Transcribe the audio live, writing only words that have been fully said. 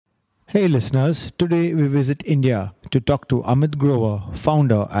Hey listeners, today we visit India to talk to Amit Grover,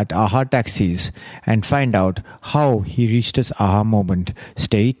 founder at Ahataxis, and find out how he reached his aha moment.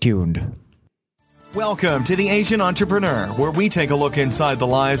 Stay tuned. Welcome to The Asian Entrepreneur, where we take a look inside the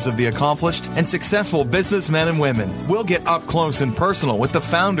lives of the accomplished and successful businessmen and women. We'll get up close and personal with the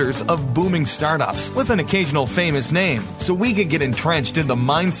founders of booming startups with an occasional famous name, so we can get entrenched in the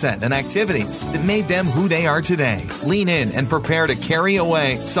mindset and activities that made them who they are today. Lean in and prepare to carry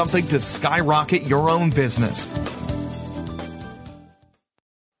away something to skyrocket your own business.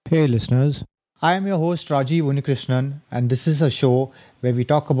 Hey listeners, I am your host Rajiv Unikrishnan, and this is a show where we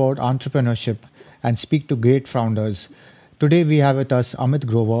talk about entrepreneurship and speak to great founders. Today we have with us Amit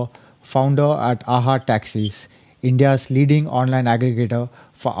Grover, founder at Ahataxis, India's leading online aggregator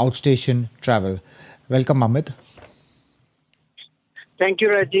for outstation travel. Welcome, Amit. Thank you,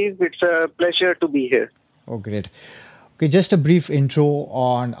 Rajiv. It's a pleasure to be here. Oh, great. Okay, just a brief intro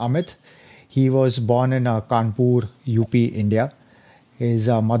on Amit. He was born in Kanpur, UP, India. His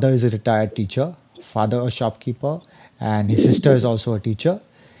mother is a retired teacher, father a shopkeeper, and his sister is also a teacher.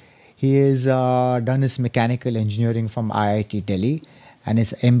 He has done his mechanical engineering from IIT Delhi and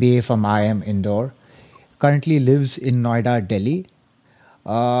his MBA from IIM Indore. Currently lives in Noida, Delhi.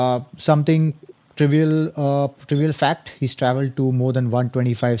 Something trivial fact, he's traveled to more than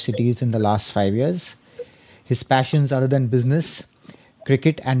 125 cities in the last 5 years. His passions other than business,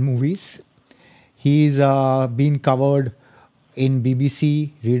 cricket and movies. He's been covered in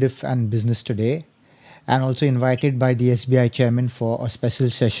BBC, Rediff and Business Today, and also invited by the SBI chairman for a special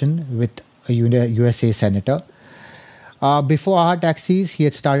session with a USA senator. Before Ahataxis, he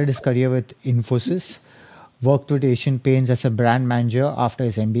had started his career with Infosys, worked with Asian Paints as a brand manager after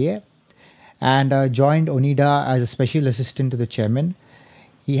his MBA, and joined Onida as a special assistant to the chairman.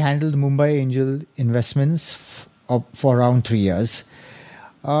 He handled Mumbai Angel Investments for around 3 years.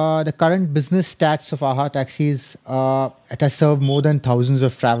 The current business stats of Ahataxis, it has served more than thousands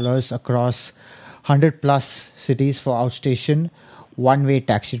of travelers across 100 plus cities for outstation one-way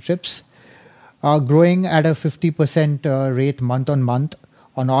taxi trips, growing at a 50% rate month on month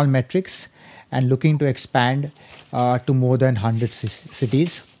on all metrics, and looking to expand to more than 100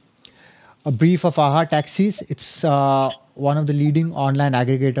 cities. A brief of Ahataxis: it's one of the leading online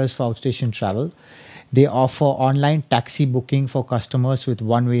aggregators for outstation travel. They offer online taxi booking for customers with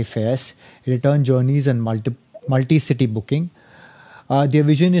one-way fares, return journeys, and multi-city booking. Their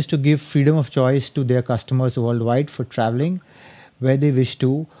vision is to give freedom of choice to their customers worldwide for traveling where they wish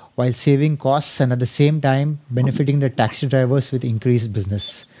to, while saving costs and at the same time benefiting the taxi drivers with increased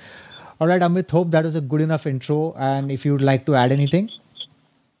business. All right, Amit, hope that was a good enough intro. And if you would like to add anything.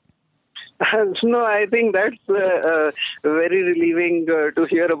 No, I think that's very relieving to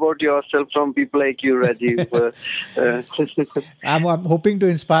hear about yourself from people like you, Rajiv. I'm hoping to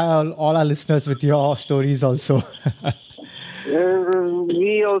inspire all our listeners with your stories also.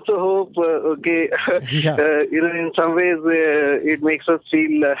 We also hope, Yeah. in some ways it makes us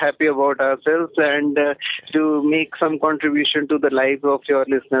feel happy about ourselves, and to make some contribution to the lives of your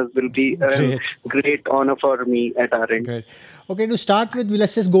listeners will be a great honor for me at our end. Great. Okay, to start with,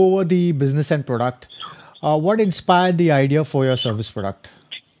 let's just go over the business and product. What inspired the idea for your service product?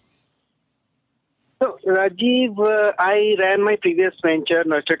 So, Rajiv, I ran my previous venture,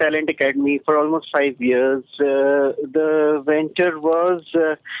 Nurture Talent Academy, for almost 5 years. The venture was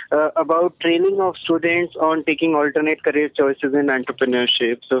about training of students on taking alternate career choices in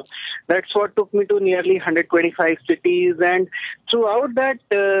entrepreneurship. So that's what took me to nearly 125 cities. And throughout that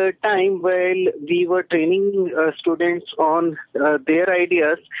time, while we were training students on their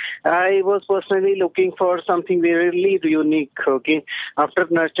ideas, I was personally looking for something really unique. Okay, after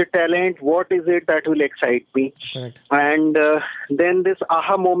Nurture Talent, what is it that will excite me? Correct. And then this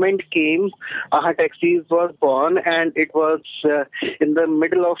aha moment came. Ahataxis was born, and it was in the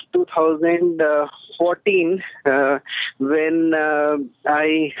middle of 2014 when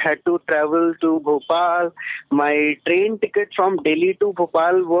I had to travel to Bhopal. My train ticket from Delhi to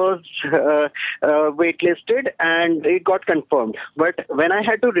Bhopal was waitlisted, and it got confirmed. But when I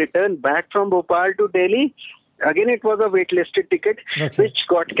had to return back from Bhopal to Delhi, again it was a waitlisted ticket, which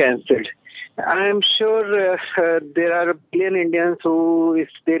got cancelled. I'm sure there are a billion Indians who, if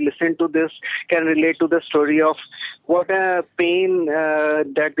they listen to this, can relate to the story of what a pain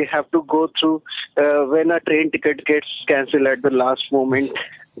that they have to go through when a train ticket gets cancelled at the last moment.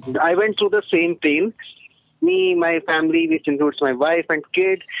 I went through the same pain. Me, my family, which includes my wife and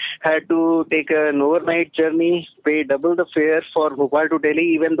kid, had to take an overnight journey, pay double the fare for Bhopal to Delhi,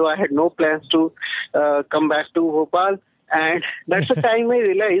 even though I had no plans to come back to Bhopal. And that's the time I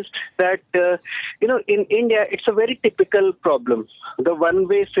realized that, in India, it's a very typical problem. The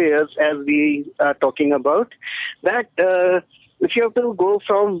one-way fares, as we are talking about, that if you have to go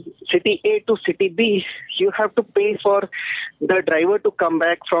from city A to city B, you have to pay for the driver to come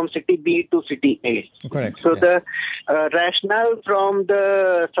back from city B to city A. Correct. So Yes. the rationale from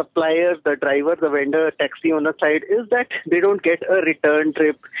the supplier, the driver, the vendor, taxi owner side is that they don't get a return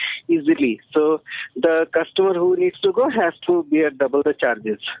trip easily. So the customer who needs to go has to bear double the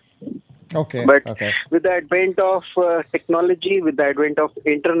charges. Okay. But Okay. with the advent of technology, with the advent of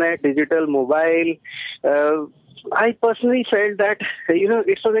internet, digital, mobile, I personally felt that,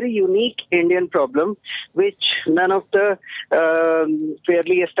 it's a very unique Indian problem, which none of the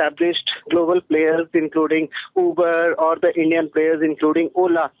fairly established global players, including Uber, or the Indian players, including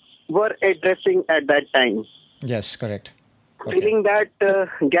Ola, were addressing at that time. Yes. Correct. Okay. Feeling that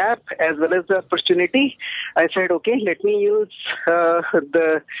gap as well as the opportunity, I said, okay, let me use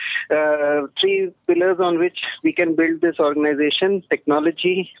the three pillars on which we can build this organization: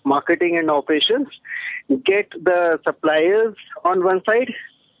 technology, marketing, and operations. Get the suppliers on one side,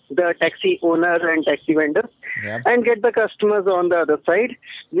 the taxi owner and taxi vendor, Yeah. and get the customers on the other side,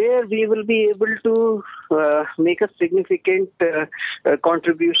 where we will be able to make a significant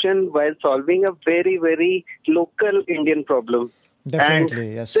contribution while solving a very, very local Indian problem. Definitely.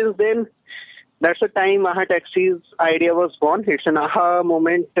 And Yes. since then, that's the time Ahataxis idea was born. It's an aha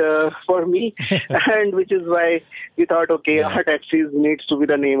moment for me, and which is why we thought, okay, Yeah. Ahataxis needs to be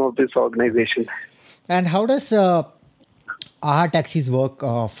the name of this organization. And how does Ahataxis work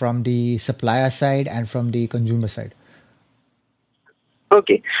from the supplier side and from the consumer side?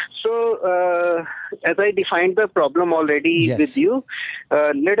 Okay, so as I defined the problem already Yes. with you,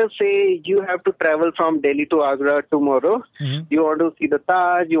 let us say you have to travel from Delhi to Agra tomorrow. Mhm. You want to see the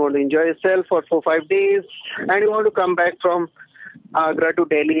Taj, you want to enjoy yourself for 4-5 days, and you want to come back from Agra to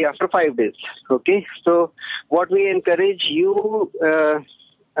Delhi after 5 days. Okay, so what we encourage you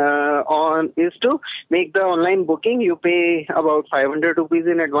on is to make the online booking. You pay about 500 rupees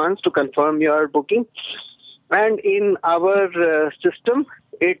in advance to confirm your booking. And in our system,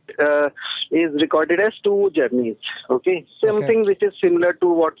 it is recorded as 2 journeys. Okay, something which is similar to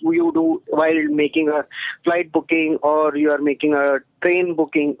what you do while making a flight booking or you are making a train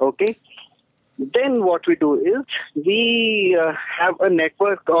booking. Okay, then what we do is we have a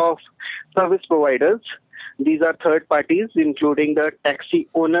network of service providers. These are third parties, including the taxi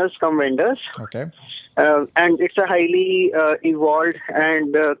owners come vendors. Okay. And it's a highly evolved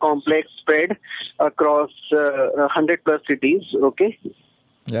and complex spread across 100 plus cities. Okay.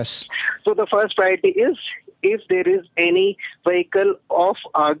 Yes. So the first priority is if there is any vehicle of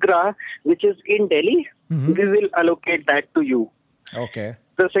Agra which is in Delhi, Mhm. we will allocate that to you. Okay.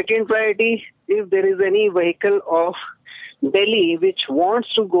 The second priority, if there is any vehicle of Delhi which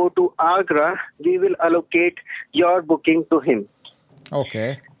wants to go to Agra, we will allocate your booking to him.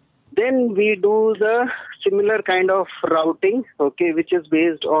 Okay. Then we do the similar kind of routing, okay, which is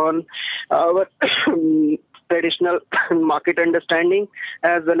based on our traditional market understanding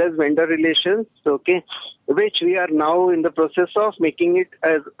as well as vendor relations, okay, which we are now in the process of making it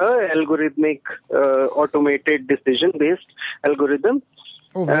as a algorithmic, automated decision-based algorithm.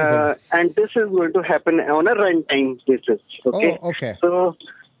 Oh, very good. And this is going to happen on a runtime basis. Okay. Oh, okay.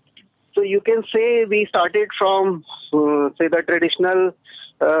 So you can say we started from, say, the traditional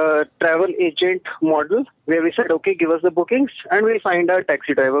travel agent model, where we said, okay, give us the bookings and we'll find a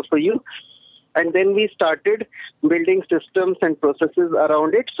taxi driver for you. And then we started building systems and processes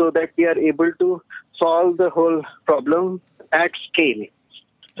around it so that we are able to solve the whole problem at scale.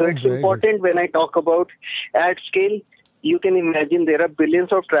 So it's very important when I talk about at scale. You can imagine there are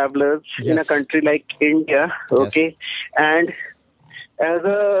billions of travelers in a Yes. country like India, okay? And as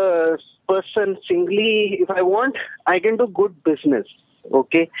a person singly, if I want, I can do good business,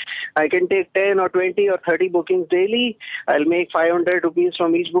 okay? I can take 10 or 20 or 30 bookings daily. I'll make 500 rupees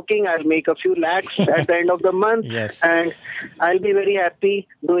from each booking. I'll make a few lakhs at the end of the month. Yes. And I'll be very happy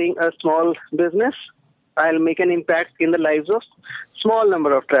doing a small business. I'll make an impact in the lives of small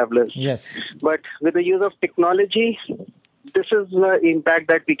number of travelers. Yes. But with the use of technology, this is the impact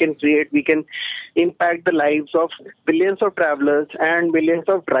that we can create. We can impact the lives of billions of travelers and millions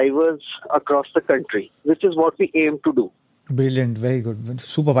of drivers across the country, which is what we aim to do. Brilliant. Very good.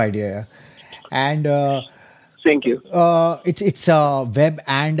 Superb idea. Yeah. And Thank you. it's a web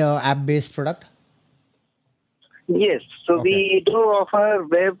and app based product. Yes, so we do offer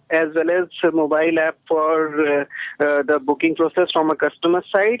web as well as mobile app for the booking process from a customer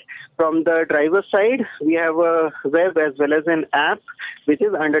side. From the driver side, we have a web as well as an app which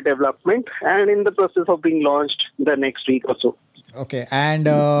is under development and in the process of being launched the next week or so. Okay, and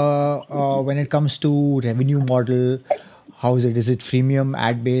when it comes to revenue model, how is it? Is it freemium,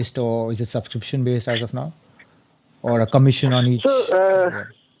 ad-based, or is it subscription-based as of now? Or a commission on each?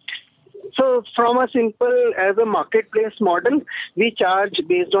 So from a simple as a marketplace model, we charge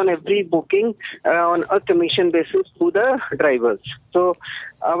based on every booking on a commission basis to the drivers. So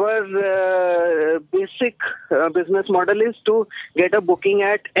our basic business model is to get a booking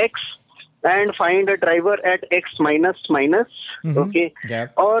at X and find a driver at X minus. Okay.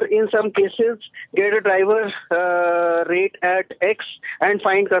 Yep. Or in some cases, get a driver rate at X and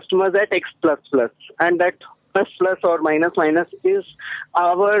find customers at X plus. And that plus or minus is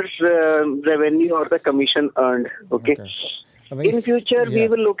our revenue or the commission earned. Okay. In future, we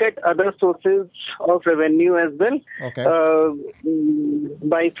will look at other sources of revenue as well. Okay.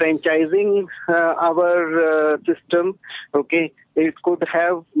 By franchising our system. Okay. It could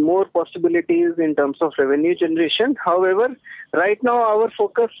have more possibilities in terms of revenue generation. However, right now our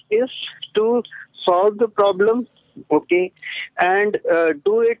focus is to solve the problem, okay, and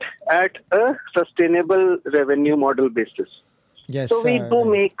do it at a sustainable revenue model basis. Yes. So we do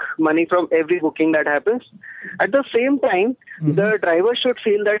make money from every booking that happens. At the same time, the driver should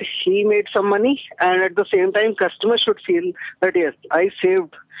feel that he made some money, and at the same time, customer should feel that yes, I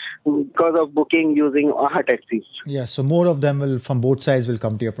saved because of booking using Ahataxis. Yeah, so more of them will, from both sides, will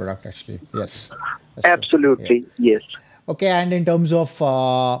come to your product actually. Yes. Absolutely, yes. Okay, and in terms of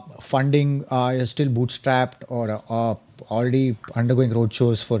funding, you're still bootstrapped or already undergoing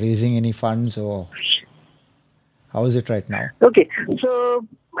roadshows for raising any funds, or how is it right now? Okay, so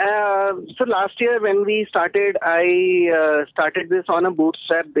last year when we started, I started this on a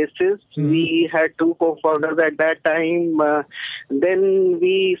bootstrap basis. We had 2 co-founders at that time. Then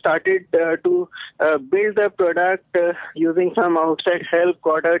we started to build the product using some outside help,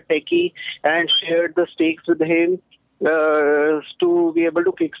 got a techie and shared the stakes with him to be able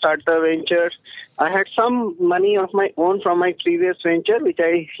to kickstart the venture. I had some money of my own from my previous venture, which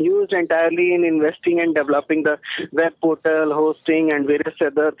I used entirely in investing and developing the web portal, hosting, and various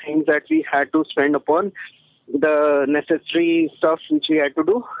other things that we had to spend upon the necessary stuff which we had to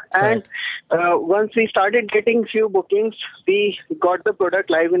do. And once we started getting few bookings, we got the product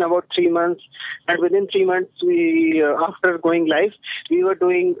live in about 3 months. And within 3 months, we after going live, we were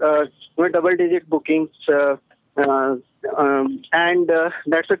doing double-digit bookings. And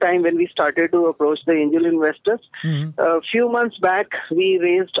that's the time when we started to approach the angel investors. A few months back, we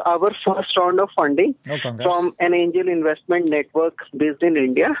raised our first round of funding from an angel investment network based in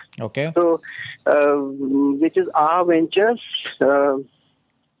India. Okay. So, which is WAAH Ventures.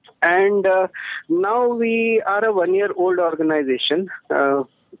 And now we are a 1-year-old organization.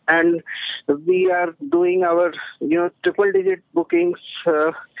 And we are doing our, triple-digit bookings,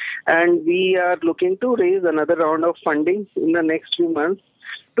 and we are looking to raise another round of funding in the next few months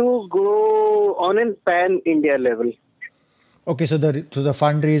to grow on a pan-India level. Okay, so the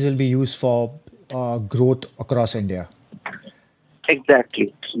fundraise will be used for growth across India.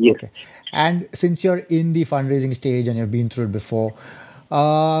 Exactly. Yes. Okay. And since you're in the fundraising stage and you've been through it before,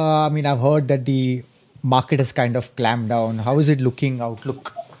 I've heard that the market has kind of clamped down. How is it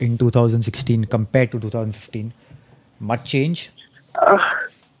outlook in 2016 compared to 2015? Much change?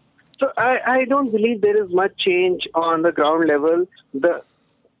 So I don't believe there is much change on the ground level. The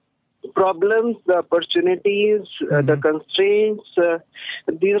problems, the opportunities, the constraints,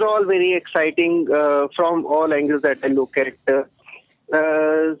 these are all very exciting from all angles that I look at.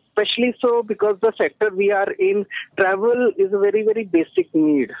 Especially so because the sector we are in, travel is a very, very basic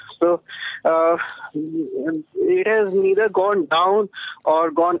need. So it has neither gone down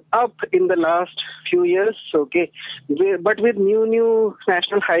or gone up in the last few years. Okay, but with new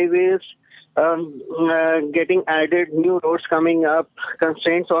national highways getting added, new roads coming up,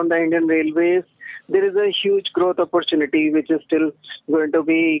 constraints on the Indian railways, there is a huge growth opportunity which is still going to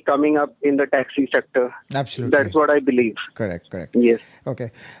be coming up in the taxi sector. Absolutely. That's what I believe. Correct. Yes.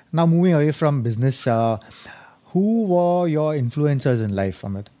 Okay. Now moving away from business, who were your influencers in life,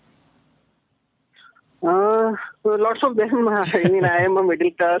 Amit? Lots of them. I am a middle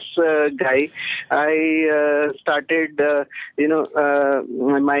class guy. I started,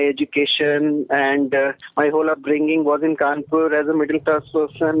 my education and my whole upbringing was in Kanpur as a middle class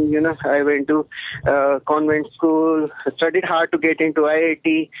person. I went to convent school, studied hard to get into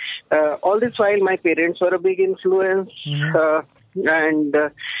IIT. All this while, my parents were a big influence. And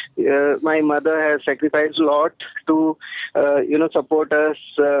My mother has sacrificed a lot to, support us.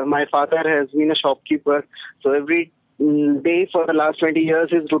 My father has been a shopkeeper. So every day for the last 20 years,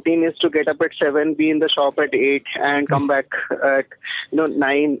 his routine is to get up at 7, be in the shop at 8, and come back at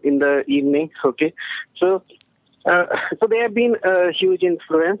 9 in the evening. Okay, so they have been a huge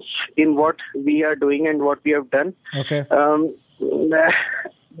influence in what we are doing and what we have done. Okay.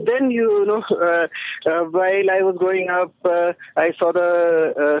 Then, while I was growing up, I saw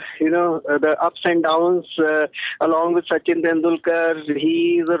the ups and downs along with Sachin Tendulkar.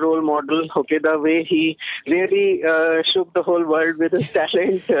 He is a role model. Okay, the way he really shook the whole world with his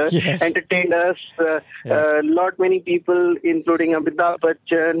talent, Yes. entertained us. Many people, including Amitabh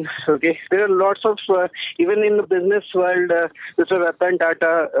Bachchan. Okay, there are lots of even in the business world, Mr. Ratan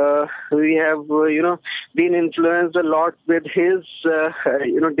Tata. We have been influenced a lot with his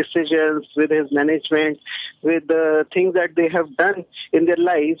decisions, with his management, with the things that they have done in their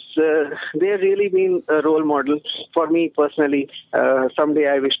lives. They have really been a role model for me personally. Someday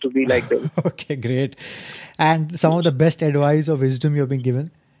I wish to be like them. Okay, great. And some of the best advice or wisdom you have been given?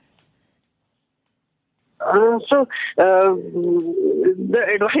 The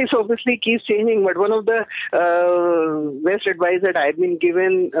advice obviously keeps changing, but one of the best advice that I've been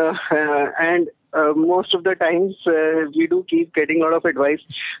given, and most of the times we do keep getting a lot of advice.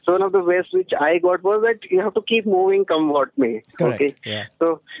 So one of the best which I got was that you have to keep moving come what may. Correct. Okay. Yeah.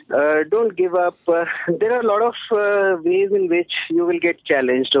 So don't give up. There are a lot of ways in which you will get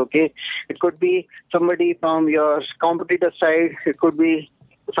challenged. Okay. It could be somebody from your competitor side. It could be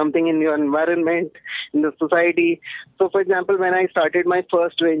something in your environment, in the society. So, for example, when I started my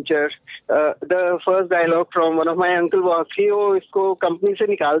first venture, the first dialogue from one of my uncle was, "Oh, isko company se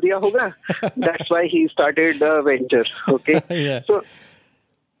nikal diya hoga." That's why he started the venture. Okay. Yeah.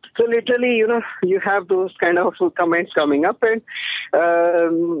 So literally, you have those kind of comments coming up, and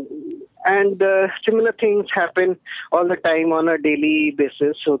similar things happen all the time on a daily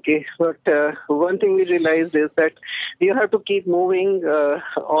basis. Okay, but one thing we realized is that you have to keep moving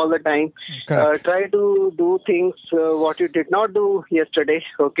all the time. Try to do things what you did not do yesterday.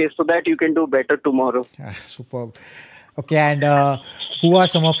 Okay, so that you can do better tomorrow. Superb. Okay, and who are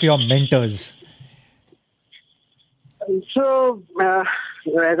some of your mentors? So,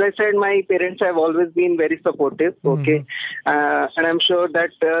 as I said, my parents have always been very supportive, okay? And I'm sure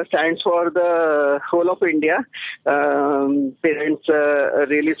that stands for the whole of India. Parents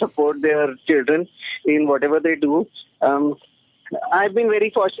really support their children in whatever they do. I've been very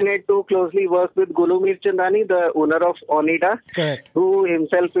fortunate to closely work with Gulu Mirchandani, the owner of Oneida, Correct. who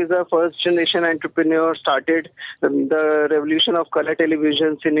himself is a first-generation entrepreneur, started the revolution of color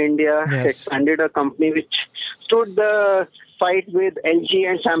televisions in India, expanded a company which stood the fight with LG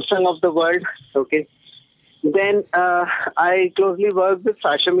and Samsung of the world. Okay. Then I closely worked with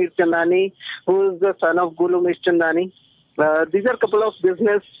Sasha Mirchandani, who is the son of Gulu Mirchandani. These are a couple of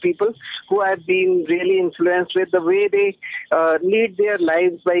business people who have been really influenced with the way they lead their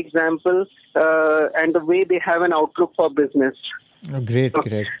lives by example and the way they have an outlook for business. Oh, great.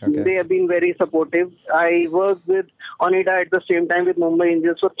 Okay. They have been very supportive. I worked with Oneida at the same time with Mumbai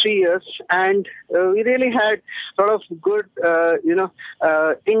Indians for 3 years, and we really had a lot of good,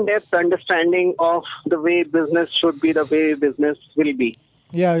 in-depth understanding of the way business should be, the way business will be.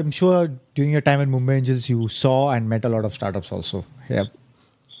 Yeah, I'm sure during your time in Mumbai Angels, you saw and met a lot of startups also. Yeah.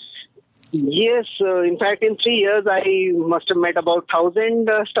 Yes, in fact, in 3 years, I must have met about 1,000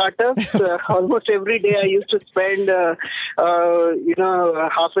 startups. Almost every day, I used to spend, half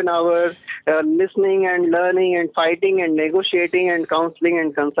an hour listening and learning and fighting and negotiating and counseling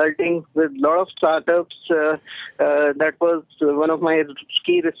and consulting with a lot of startups. That was one of my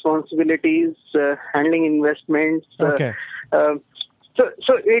key responsibilities, handling investments. Okay.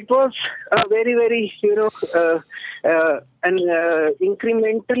 So it was very, very, and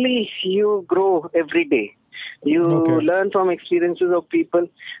incrementally you grow every day. You learn from experiences of people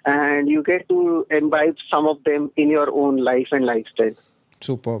and you get to imbibe some of them in your own life and lifestyle.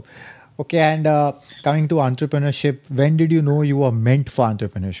 Superb. Okay, and coming to entrepreneurship, when did you know you were meant for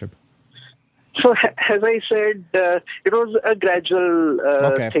entrepreneurship? So, as I said, it was a gradual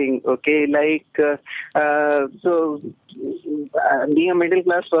thing, okay? Being a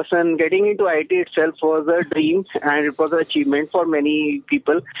middle-class person, getting into IT itself was a dream and it was an achievement for many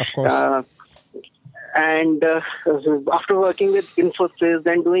people. Of course. and after working with Infosys,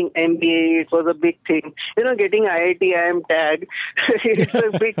 then doing MBA, it was a big thing. Getting IIT tag, it's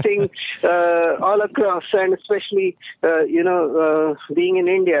a big thing all across, and especially, being in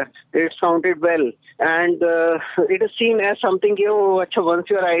India, it sounded well. And it is seen as something, once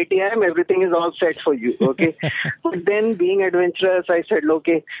you're IIT, everything is all set for you, okay? But then being adventurous, I said,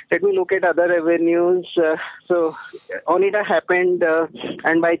 okay, let me look at other avenues. So Onita happened,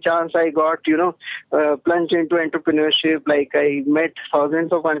 and by chance I got, plunged into entrepreneurship. Like I met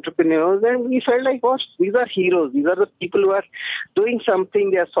thousands of entrepreneurs, and we felt like, these are heroes. These are the people who are doing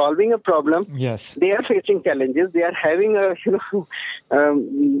something. They are solving a problem. Yes. They are facing challenges. They are having a,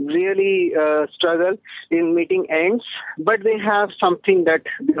 really struggle in meeting ends, but they have something that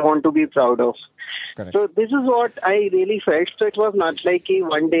they want to be proud of. Correct. So this is what I really felt. So it was not like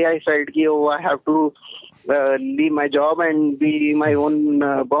one day I felt, I have to leave my job and be my own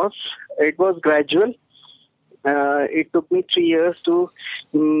boss. It was gradual. It took me 3 years to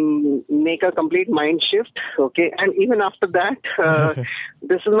make a complete mind shift. Okay. And even after that,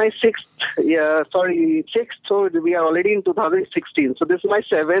 this is my sixth. So we are already in 2016. So this is my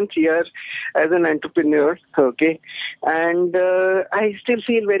 7th year as an entrepreneur. Okay. And I still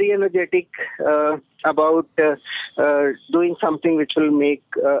feel very energetic about doing something which will make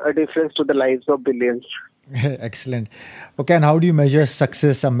a difference to the lives of billions. Excellent. Okay, and how do you measure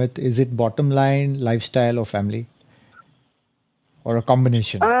success, Amit? Is it bottom line, lifestyle, or family? Or a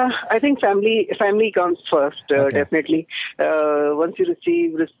combination? I think family comes first, Okay. definitely. Once you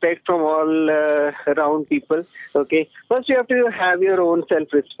receive respect from all around people, okay. First, you have to have your own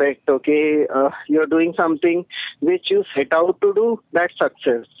self-respect, okay. You're doing something which you set out to do, that's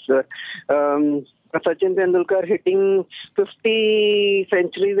success. Sachin Tendulkar hitting 50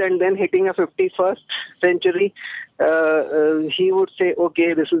 centuries and then hitting a 51st century, he would say,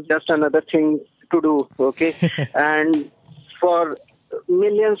 okay, this is just another thing to do, okay. And for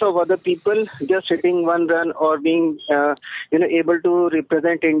millions of other people, just hitting one run or being, able to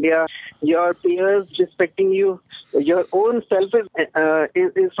represent India, your peers respecting you, your own self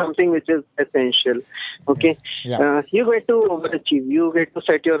is something which is essential. Okay, Yeah. you get to overachieve. You get to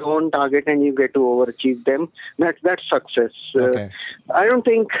set your own target and you get to overachieve them. That's success. Okay. I don't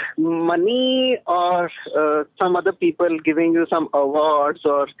think money or some other people giving you some awards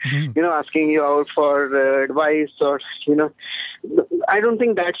or asking you out for advice or I don't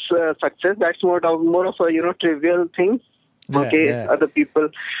think that's success. That's more of a trivial thing. Okay, Yeah. other people,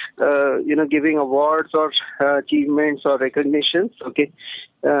 giving awards or achievements or recognitions. Okay,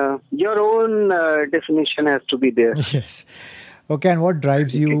 your own definition has to be there. Yes. Okay, and what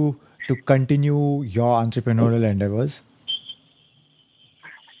drives you to continue your entrepreneurial endeavors?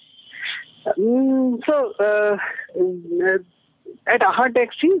 At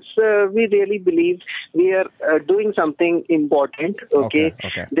Ahataxis, we really believe we are doing something important. Okay.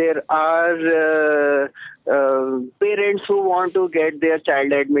 There are parents who want to get their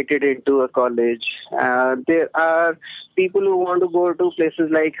child admitted into a college. There are people who want to go to places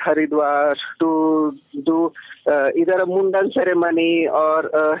like Haridwar to do either a Mundan ceremony or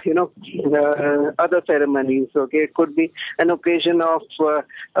other ceremonies. Okay, it could be an occasion of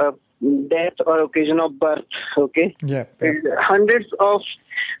death or occasion of birth. Okay, Yeah. hundreds of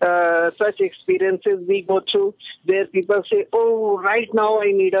such experiences we go through where people say, "Oh, right now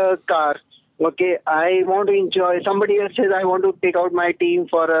I need a car." Okay, I want to enjoy. Somebody else says, I want to take out my team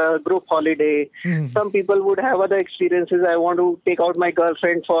for a group holiday. Some people would have other experiences. I want to take out my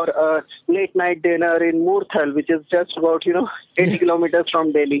girlfriend for a late night dinner in Murthal, which is just about, 80 kilometers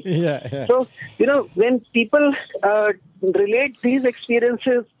from Delhi. Yeah. So, when people relate these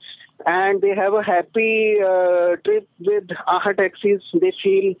experiences and they have a happy trip with Ahataxis, they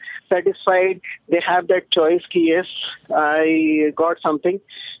feel satisfied. They have that choice, yes, I got something.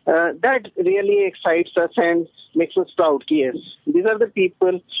 That really excites us and makes us proud. Yes, these are the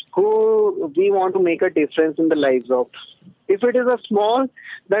people who we want to make a difference in the lives of. If it is a small,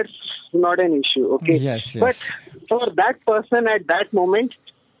 that's not an issue. Okay. Yes. But for that person at that moment,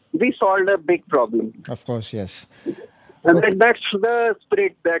 we solved a big problem. Of course, yes. And that's the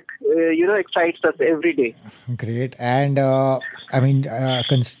spirit that excites us every day. Great. And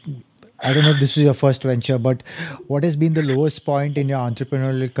I don't know if this is your first venture, but what has been the lowest point in your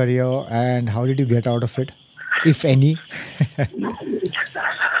entrepreneurial career and how did you get out of it, if any?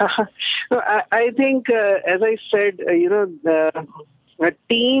 I think, as I said, A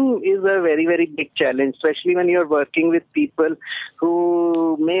team is a very, very big challenge, especially when you're working with people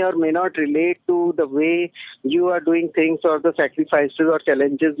who may or may not relate to the way you are doing things or the sacrifices or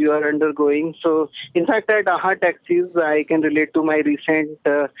challenges you are undergoing. So, in fact, at Ahataxis, I can relate to my recent,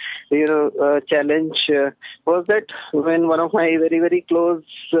 challenge was that when one of my very, very close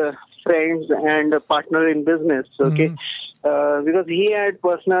friends and a partner in business, okay, because he had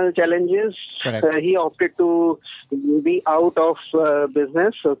personal challenges, he opted to be out of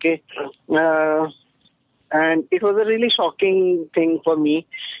business, okay. And it was a really shocking thing for me.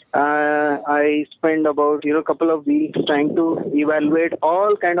 I spent about a couple of weeks trying to evaluate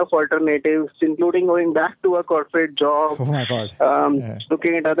all kind of alternatives, including going back to a corporate job. Oh my God!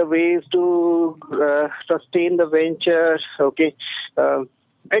 Looking at other ways to sustain the venture. Okay.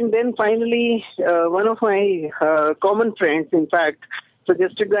 And then finally, one of my common friends, in fact,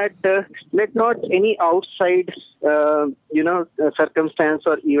 suggested that let not any outside, circumstance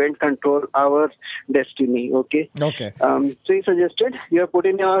or event control our destiny. Okay. Okay. So he suggested you have put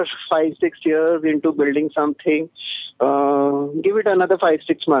in your 5-6 years into building something. Give it another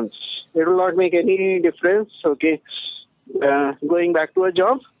 5-6 months. It will not make any difference. Okay. Going back to a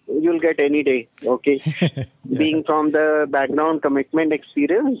job, you'll get any day. Okay. Yeah. Being from the background commitment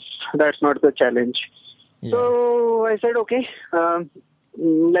experience, that's not the challenge. Yeah. So I said, okay,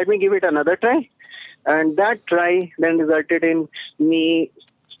 let me give it another try. And that try then resulted in me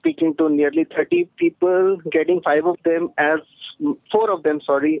speaking to nearly 30 people, getting 4 of them, as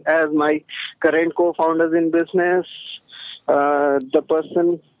my current co-founders in business. The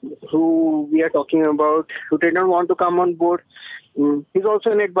person who we are talking about, who did not want to come on board, he's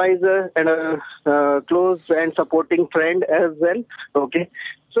also an advisor and a close and supporting friend as well. Okay.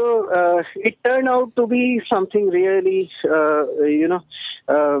 So it turned out to be something really,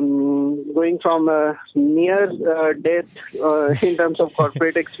 going from a near death in terms of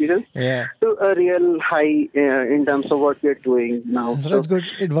corporate experience to a real high in terms of what we're doing now. So that's good.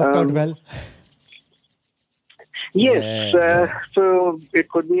 It worked out well. Yes, so it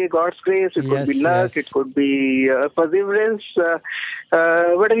could be a God's grace, it could be luck, it could be perseverance,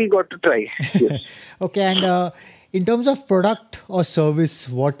 whatever we got to try. Yes. Okay, and in terms of product or service,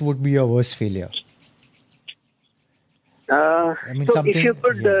 what would be your worst failure? So if you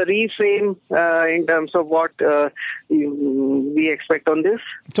could reframe in terms of what we expect on this.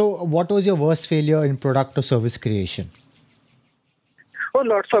 So what was your worst failure in product or service creation? Oh,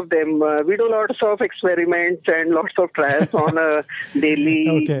 lots of them. We do lots of experiments and lots of trials on a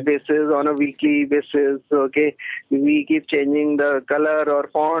daily basis, on a weekly basis. Okay, we keep changing the color or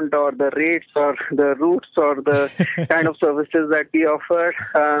font or the rates or the routes or the kind of services that we offer.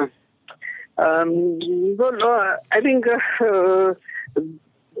 I think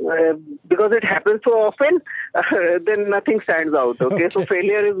because it happens so often, then nothing stands out. Okay, so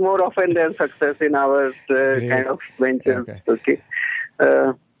failure is more often than success in our kind of ventures. Okay.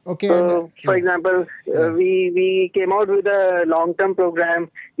 So, for example, we came out with a long-term program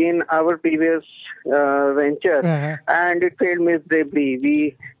in our previous venture, and it failed miserably.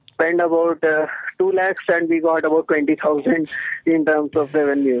 We spent about 2 lakhs and we got about 20,000 in terms of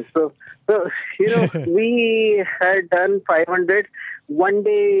revenue. So we had done 500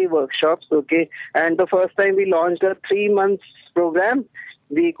 one-day workshops. Okay, and the first time we launched a 3-month program,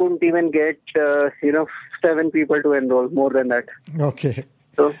 we couldn't even get 7 people to enroll, more than that. Okay.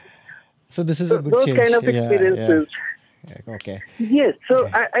 So this is a good those change. Kind of experiences. Yeah. Okay. Yes. So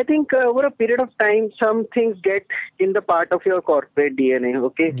I think over a period of time, some things get in the part of your corporate DNA.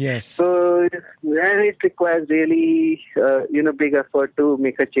 Okay. Yes. So and it requires really big effort to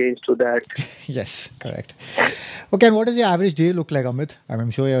make a change to that. Yes, correct. Okay. And what does your average day look like, Amit?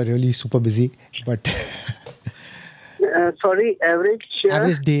 I'm sure you're really super busy, but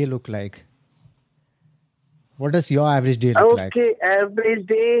average day look like? What does your average day look like? Okay, average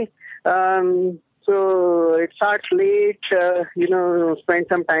day. So it starts late, spend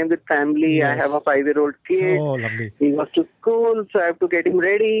some time with family. Yes. I have a 5-year-old kid. Oh, lovely. He goes to school, so I have to get him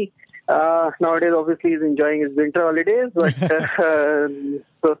ready. Nowadays, obviously, he's enjoying his winter holidays, but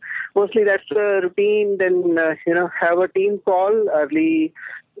so mostly that's the routine. Then, have a team call early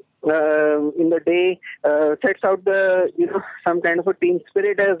in the day, sets out the, some kind of a team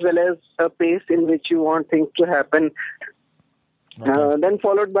spirit as well as a pace in which you want things to happen. Okay. Then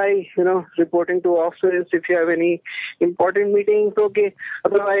followed by, reporting to office if you have any important meetings. Okay.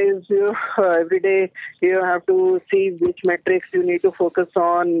 Otherwise, every day you have to see which metrics you need to focus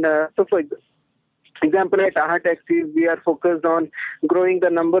on. So for example, at Ahataxis, we are focused on growing the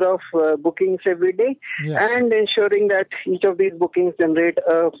number of bookings every day and ensuring that each of these bookings generate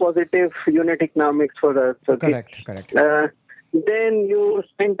a positive unit economics for us. Okay? Correct. Then you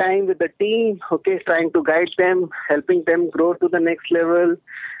spend time with the team, okay, trying to guide them, helping them grow to the next level.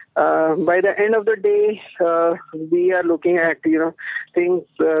 By the end of the day, we are looking at, things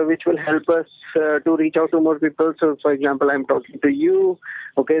which will help us to reach out to more people. So, for example, I'm talking to you,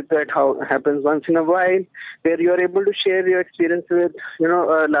 okay, that how happens once in a while, where you are able to share your experience with,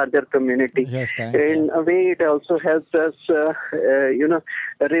 a larger community. Yes, thanks. In a way, it also helps us,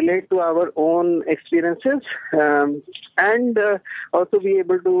 relate to our own experiences and also be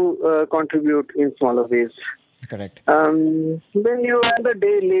able to contribute in smaller ways. Correct. When you end the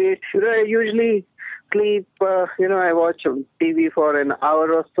day late, I usually sleep, I watch TV for an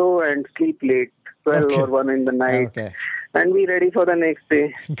hour or so and sleep late, 12 or 1 in the night, and be ready for the next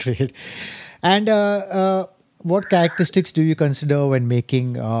day. Great. And what characteristics do you consider when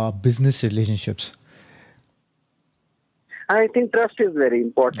making business relationships? I think trust is very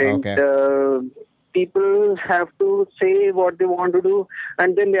important. People have to say what they want to do,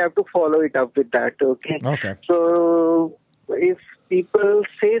 and then they have to follow it up with that. Okay. So if people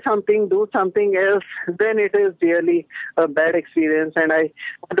say something, do something else, then it is really a bad experience. And I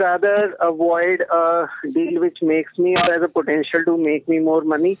would rather avoid a deal which makes me or has a potential to make me more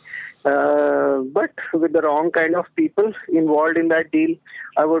money. But with the wrong kind of people involved in that deal,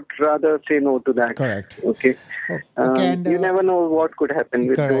 I would rather say no to that. Correct. Okay. And, you never know what could happen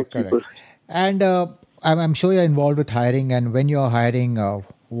with those people. And I'm sure you're involved with hiring. And when you're hiring,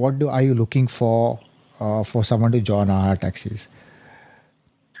 what are you looking for someone to join Ahataxis?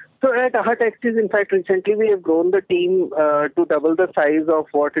 So at Ahataxis, in fact, recently we have grown the team to double the size of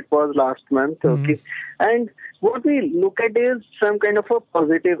what it was last month. Okay, and what we look at is some kind of a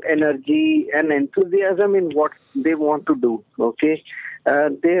positive energy and enthusiasm in what they want to do. Okay,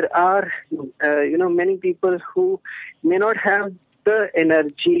 there are many people who may not have the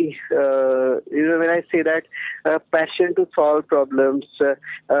energy, when I say that, passion to solve problems,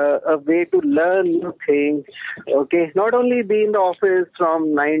 a way to learn new things, okay, not only be in the office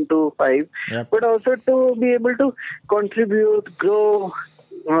from 9 to 5, but also to be able to contribute, grow,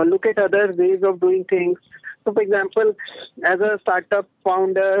 look at other ways of doing things. So, for example, as a startup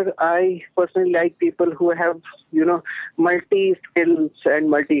founder, I personally like people who have, multi-skills and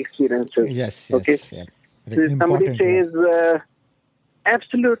multi-experiences. Yes. Okay. Yeah. So if somebody says,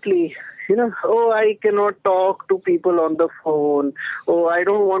 absolutely, I cannot talk to people on the phone. I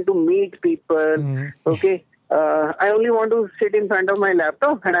don't want to meet people. Okay. I only want to sit in front of my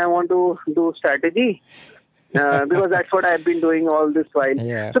laptop and I want to do strategy because that's what I've been doing all this while.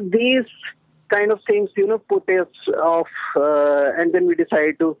 So these kind of things, put us off, and then we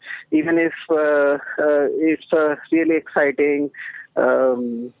decide to, even if it's really exciting,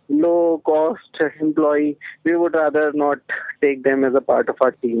 low cost employee, we would rather not take them as a part of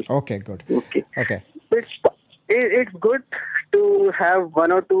our team. Okay, good. Okay. It's good to have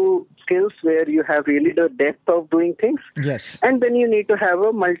one or two skills where you have really the depth of doing things. Yes. And then you need to have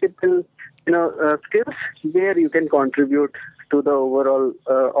a multiple, skills where you can contribute to the overall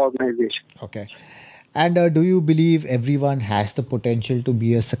organization. Okay. And do you believe everyone has the potential to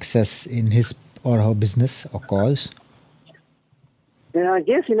be a success in his or her business or cause?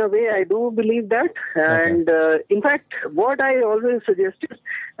 Yes, in a way, I do believe that. And in fact, what I always suggest is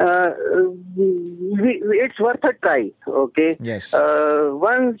it's worth a try. Okay. Yes.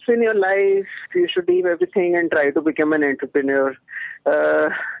 Once in your life, you should leave everything and try to become an entrepreneur.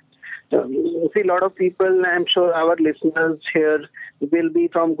 See, a lot of people, I'm sure our listeners here will be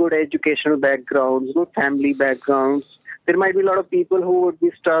from good educational backgrounds, good family backgrounds. There might be a lot of people who would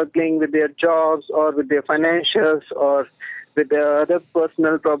be struggling with their jobs or with their financials or with their other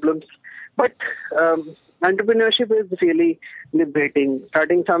personal problems. But entrepreneurship is really liberating.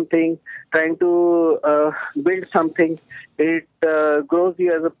 Starting something, trying to build something, it grows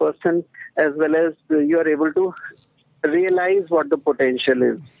you as a person as well as you are able to realize what the potential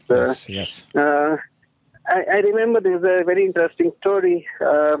is. Yes. I remember there's a very interesting story.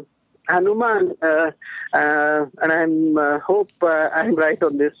 Hanuman, and I hope I'm right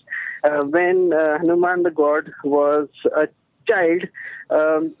on this. When Hanuman the god was a child,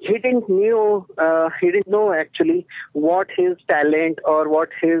 he didn't know actually what his talent or what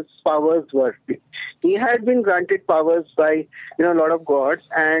his powers were. He had been granted powers by a lot of gods,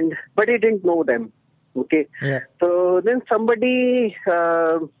 but he didn't know them. Okay. Yeah. So then somebody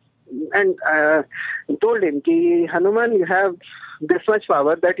told him, "Ki Hanuman, you have this much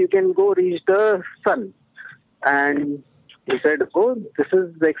power that you can go reach the sun." And he said, "Oh, this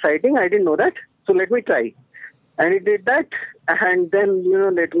is exciting. I didn't know that. So let me try." And he did that. And then,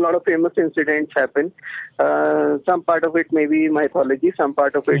 a lot of famous incidents happen. Some part of it may be mythology. Some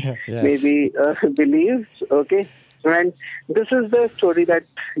part of it may be beliefs. Okay. And this is the story that,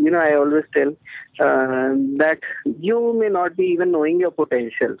 I always tell, that you may not be even knowing your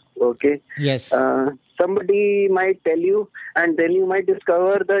potential. Okay. Yes. Somebody might tell you, and then you might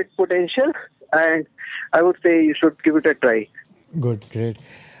discover that potential. And I would say you should give it a try. Good, great.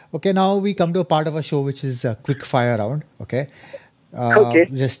 Okay, now we come to a part of a show which is a quick fire round. Okay. Okay.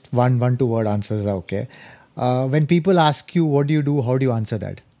 Just one, 2 word answers are okay. When people ask you, what do you do? How do you answer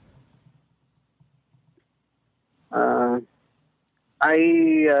that?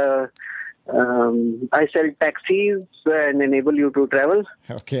 I sell taxis and enable you to travel.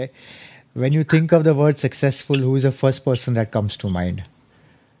 Okay. When you think of the word successful, who is the first person that comes to mind?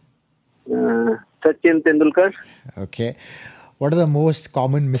 Sachin Tendulkar. Okay. What are the most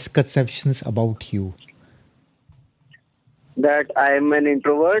common misconceptions about you? That I am an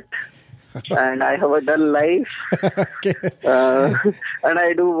introvert and I have a dull life. Okay. And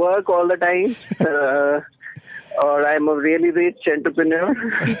I do work all the time. Or I'm a really rich entrepreneur.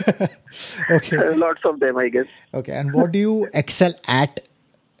 Okay. Lots of them, I guess. Okay. And what do you excel at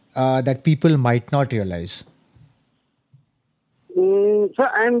that people might not realize? So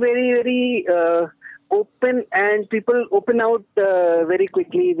I'm very, very open, and people open out very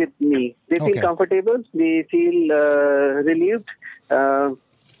quickly with me. They feel comfortable. They feel relieved. And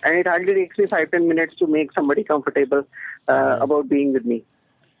it hardly takes me 5-10 minutes to make somebody comfortable about being with me.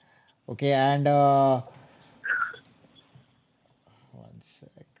 Okay. And one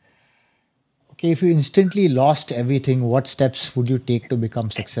sec. Okay. If you instantly lost everything, what steps would you take to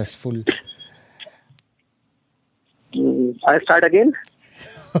become successful? I start again.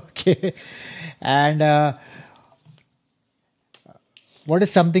 Okay. And what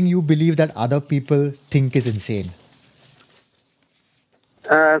is something you believe that other people think is insane?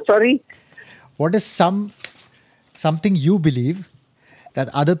 Sorry? What is something you believe that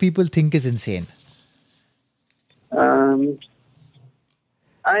other people think is insane?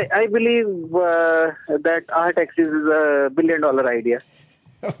 I believe that Ahataxis is a $1 billion idea.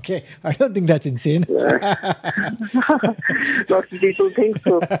 Okay, I don't think that's insane. Lots of people think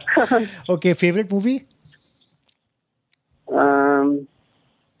so. Okay, favorite movie?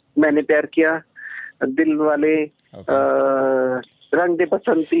 मैंने प्यार किया, दिल वाले, रंग दे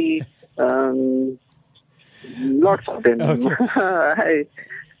बसंती, lots of them. Okay.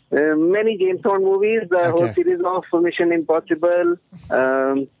 Many James Bond movies, the whole series of Mission Impossible,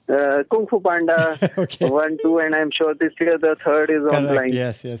 Kung Fu Panda, 1, 2, and I'm sure this year the third is on the line.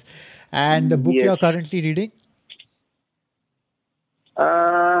 Yes, yes. And the book you're currently reading?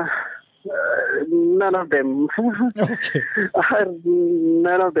 None of them. Okay.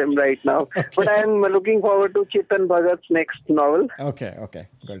 None of them right now. Okay. But I'm looking forward to Chetan Bhagat's next novel. Okay,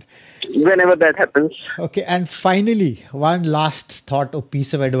 good. Whenever that happens. Okay, and finally, one last thought or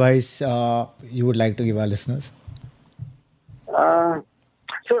piece of advice you would like to give our listeners? So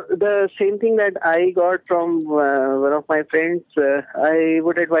the same thing that I got from one of my friends, I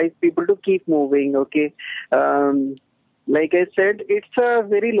would advise people to keep moving, okay? Like I said, it's a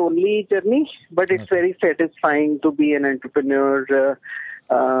very lonely journey, but it's very satisfying to be an entrepreneur. There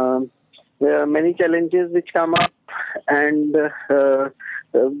are many challenges which come up, and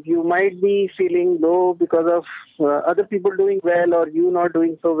you might be feeling low because of other people doing well or you not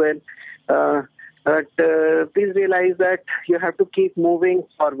doing so well. But please realize that you have to keep moving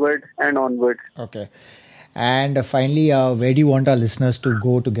forward and onward. Okay. And finally, where do you want our listeners to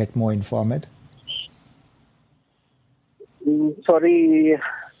go to get more informative? Sorry,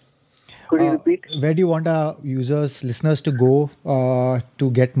 could you repeat? Where do you want our listeners to go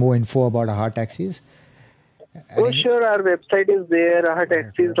to get more info about Ahataxis? Oh, sure. Our website is there,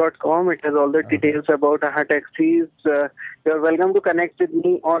 ahataxis.com. It has all the details about Ahataxis. You're welcome to connect with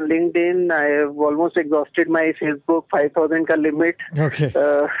me on LinkedIn. I have almost exhausted my Facebook 5,000 ka limit. Okay.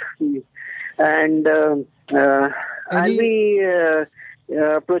 And I'll be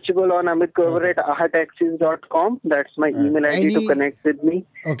approachable on Amit Grover at ahataxis.com. That's my email ID to connect with me.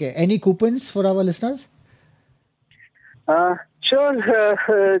 Okay. Any coupons for our listeners?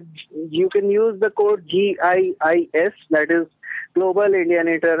 Sure. You can use the code GIIS, that is Global Indian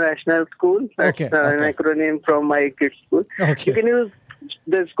International School. That's an acronym from my kids' school. Okay. You can use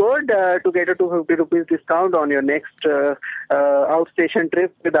this code to get a 250 rupees discount on your next outstation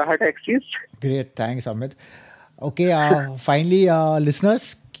trip with Ahataxis. Great. Thanks, Amit. Okay. Finally,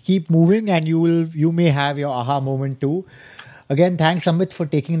 listeners, keep moving and you may have your aha moment too. Again, thanks, Amit, for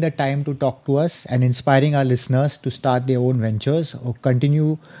taking the time to talk to us and inspiring our listeners to start their own ventures or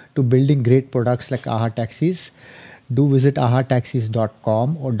continue to building great products like Ahataxis. Do visit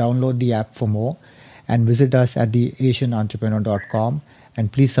ahataxis.com or download the app for more, and visit us at theasianentrepreneur.com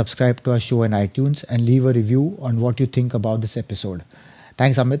And please subscribe to our show on iTunes and leave a review on what you think about this episode.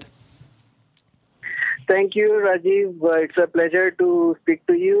 Thanks, Amit. Thank you, Rajiv. It's a pleasure to speak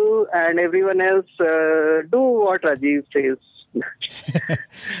to you, and everyone else. Do what Rajiv says.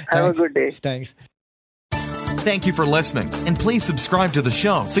 Have a good day. Thanks. Thank you for listening, and please subscribe to the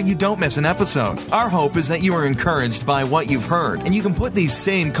show so you don't miss an episode. Our hope is that you are encouraged by what you've heard, and you can put these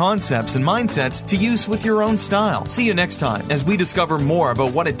same concepts and mindsets to use with your own style. See you next time as we discover more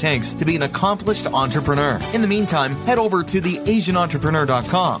about what it takes to be an accomplished entrepreneur. In the meantime, head over to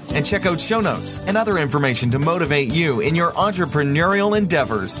theasianentrepreneur.com and check out show notes and other information to motivate you in your entrepreneurial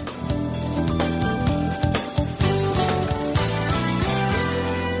endeavors.